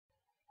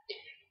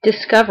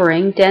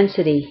Discovering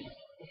density.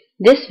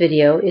 This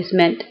video is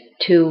meant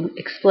to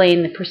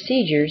explain the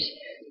procedures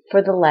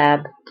for the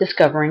lab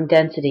discovering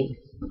density.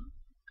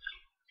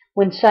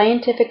 When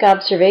scientific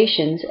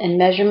observations and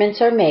measurements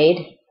are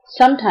made,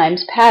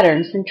 sometimes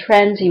patterns and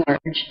trends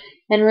emerge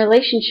and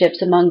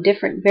relationships among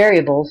different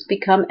variables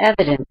become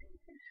evident.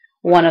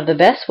 One of the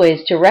best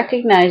ways to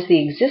recognize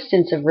the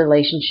existence of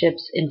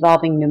relationships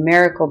involving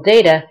numerical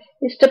data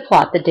is to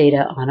plot the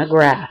data on a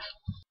graph.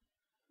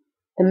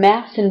 The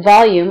mass and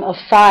volume of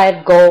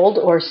 5 gold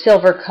or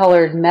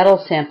silver-colored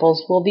metal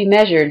samples will be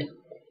measured.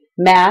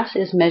 Mass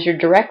is measured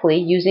directly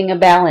using a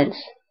balance.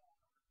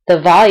 The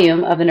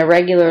volume of an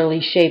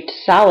irregularly shaped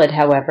solid,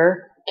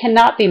 however,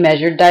 cannot be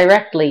measured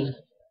directly.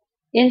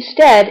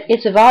 Instead,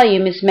 its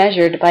volume is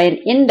measured by an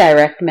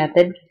indirect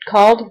method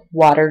called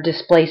water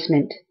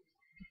displacement.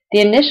 The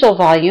initial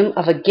volume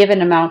of a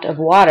given amount of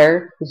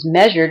water is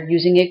measured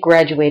using a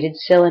graduated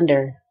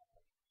cylinder.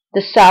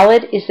 The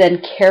solid is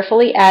then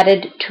carefully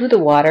added to the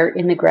water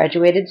in the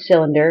graduated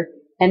cylinder,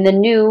 and the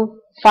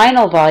new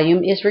final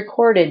volume is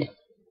recorded.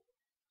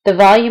 The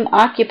volume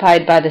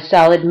occupied by the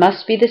solid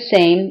must be the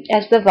same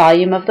as the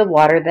volume of the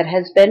water that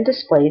has been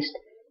displaced,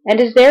 and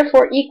is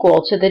therefore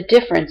equal to the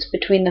difference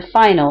between the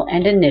final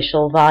and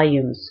initial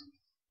volumes.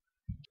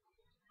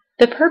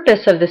 The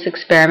purpose of this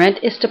experiment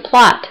is to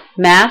plot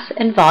mass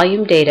and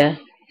volume data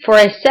for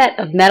a set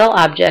of metal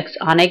objects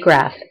on a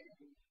graph,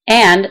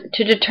 and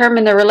to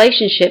determine the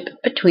relationship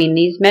between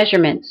these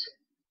measurements.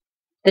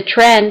 The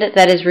trend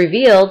that is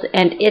revealed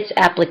and its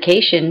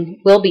application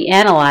will be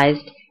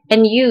analyzed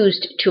and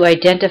used to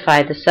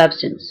identify the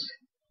substance.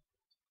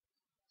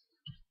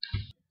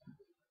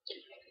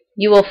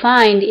 You will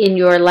find in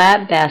your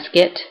lab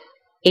basket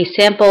a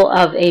sample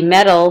of a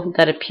metal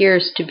that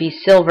appears to be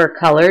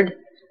silver-colored,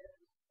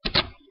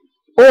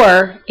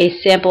 or a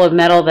sample of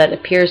metal that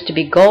appears to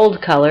be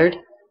gold-colored,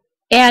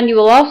 and you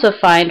will also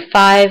find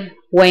 5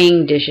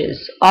 weighing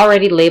dishes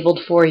already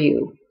labeled for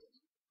you.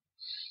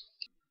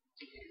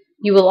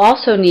 You will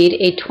also need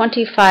a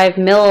 25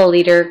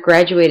 milliliter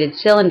graduated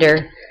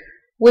cylinder,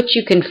 which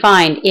you can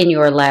find in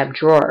your lab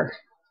drawer.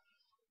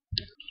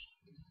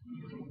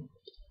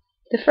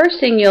 The first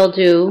thing you'll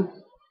do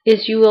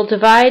is you will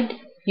divide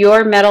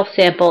your metal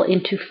sample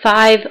into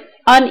 5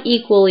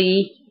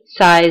 unequally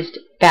sized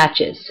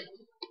batches.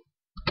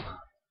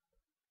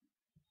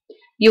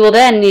 You will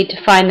then need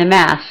to find the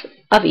mass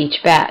of each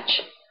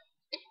batch.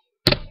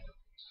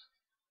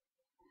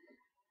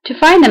 To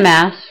find the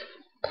mass,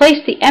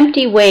 place the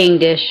empty weighing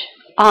dish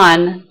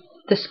on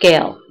the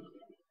scale.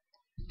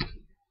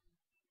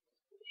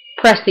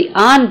 Press the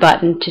on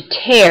button to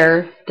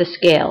tare the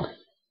scale.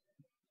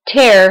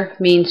 Tare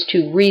means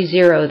to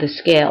re-zero the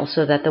scale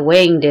so that the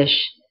weighing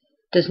dish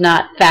does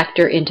not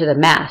factor into the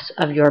mass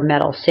of your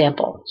metal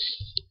sample.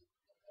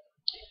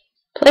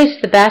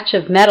 Place the batch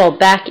of metal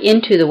back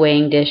into the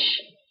weighing dish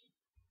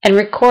and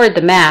record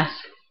the mass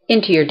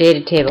into your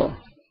data table.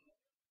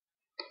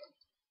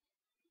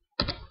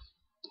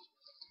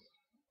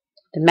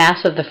 The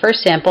mass of the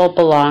first sample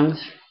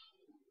belongs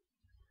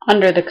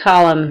under the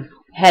column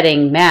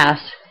heading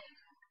Mass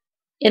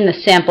in the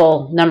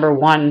sample number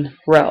 1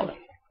 row.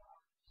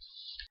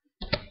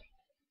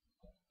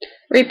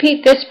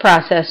 Repeat this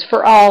process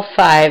for all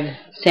 5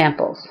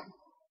 samples.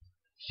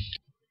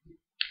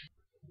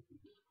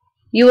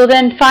 You will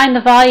then find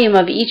the volume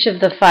of each of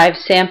the 5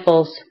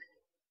 samples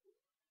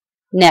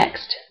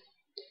next.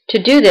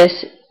 To do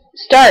this,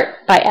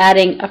 start by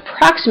adding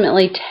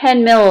approximately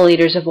 10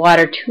 milliliters of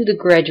water to the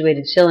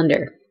graduated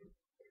cylinder.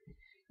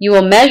 You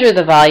will measure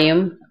the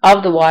volume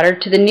of the water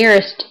to the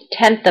nearest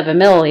tenth of a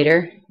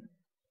milliliter,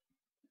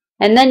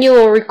 and then you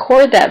will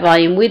record that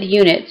volume with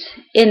units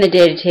in the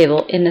data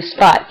table in the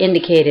spot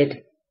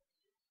indicated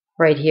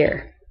right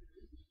here.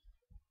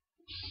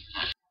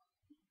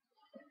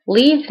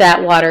 Leave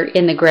that water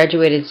in the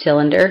graduated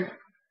cylinder,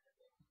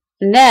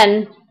 and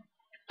then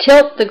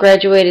tilt the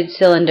graduated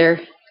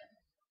cylinder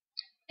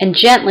and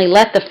gently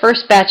let the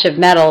first batch of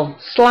metal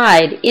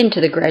slide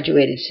into the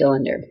graduated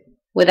cylinder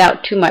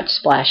without too much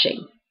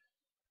splashing.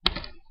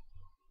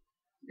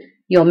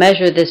 You'll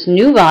measure this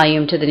new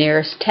volume to the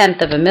nearest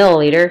tenth of a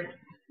milliliter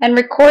and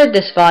record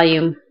this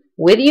volume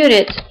with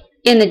units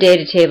in the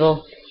data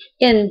table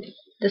in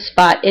the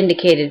spot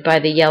indicated by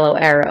the yellow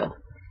arrow.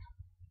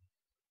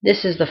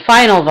 This is the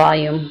final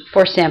volume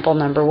for sample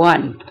number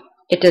 1.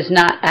 It does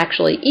not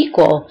actually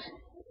equal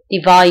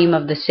the volume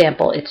of the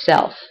sample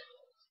itself.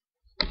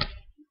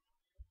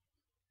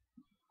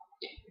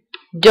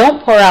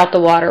 Don't pour out the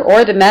water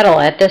or the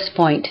metal at this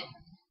point.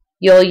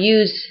 You'll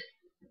use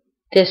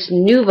this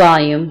new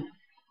volume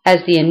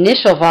as the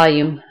initial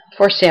volume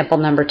for sample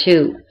number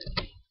 2.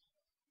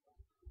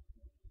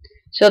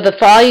 So the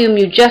volume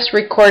you just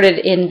recorded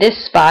in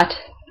this spot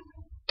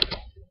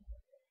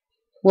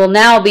will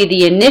now be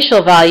the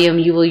initial volume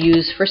you will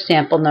use for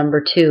sample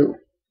number 2.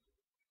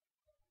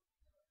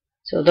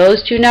 So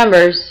those two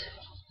numbers,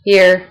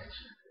 here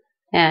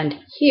and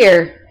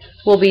here,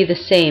 will be the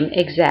same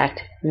exact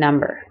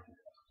number.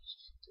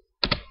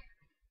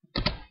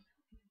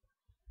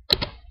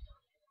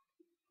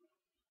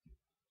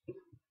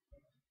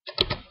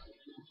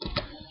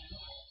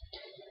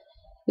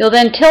 You'll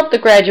then tilt the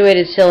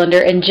graduated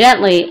cylinder and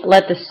gently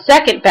let the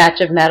second batch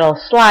of metal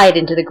slide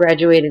into the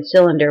graduated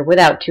cylinder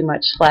without too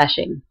much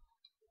splashing.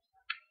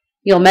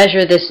 You'll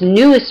measure this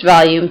newest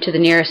volume to the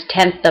nearest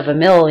tenth of a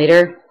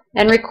milliliter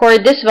and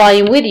record this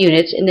volume with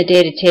units in the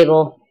data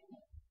table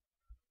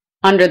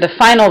under the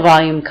final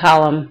volume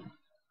column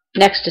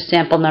next to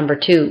sample number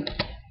 2.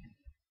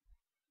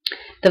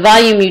 The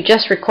volume you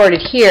just recorded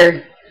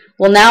here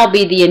will now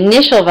be the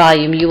initial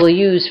volume you will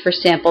use for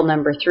sample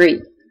number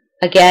 3.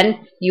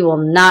 Again, you will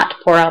not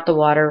pour out the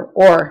water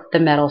or the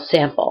metal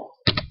sample.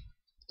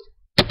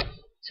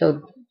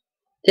 So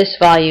this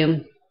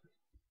volume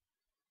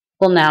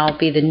will now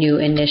be the new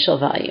initial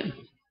volume.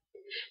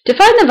 To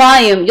find the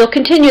volume, you'll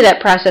continue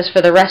that process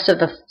for the rest of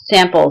the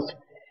samples.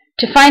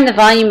 To find the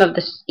volume of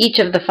each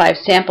of the 5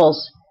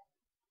 samples,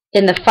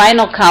 in the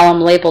final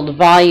column labeled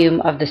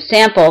volume of the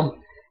sample,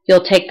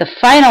 you'll take the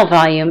final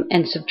volume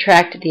and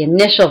subtract the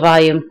initial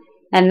volume,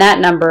 and that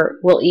number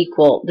will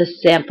equal the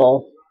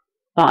sample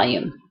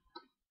volume.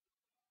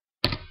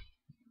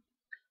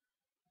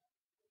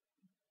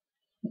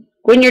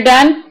 When you're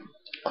done,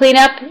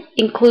 cleanup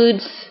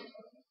includes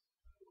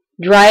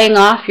drying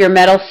off your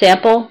metal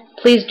sample.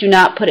 Please do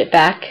not put it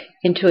back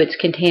into its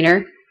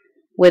container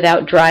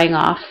without drying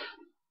off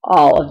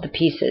all of the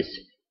pieces.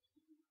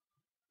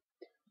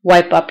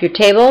 Wipe up your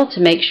table to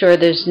make sure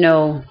there's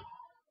no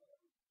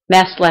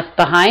mess left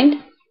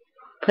behind.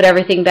 Put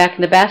everything back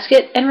in the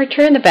basket and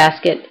return the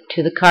basket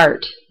to the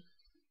cart.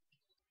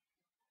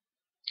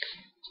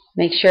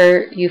 Make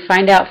sure you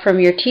find out from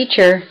your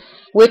teacher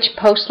which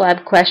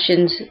post-lab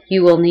questions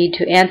you will need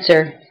to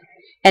answer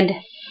and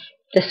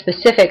the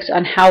specifics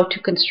on how to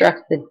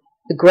construct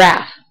the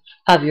graph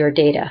of your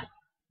data.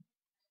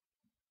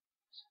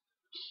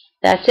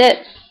 That's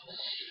it.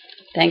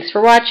 Thanks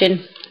for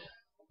watching.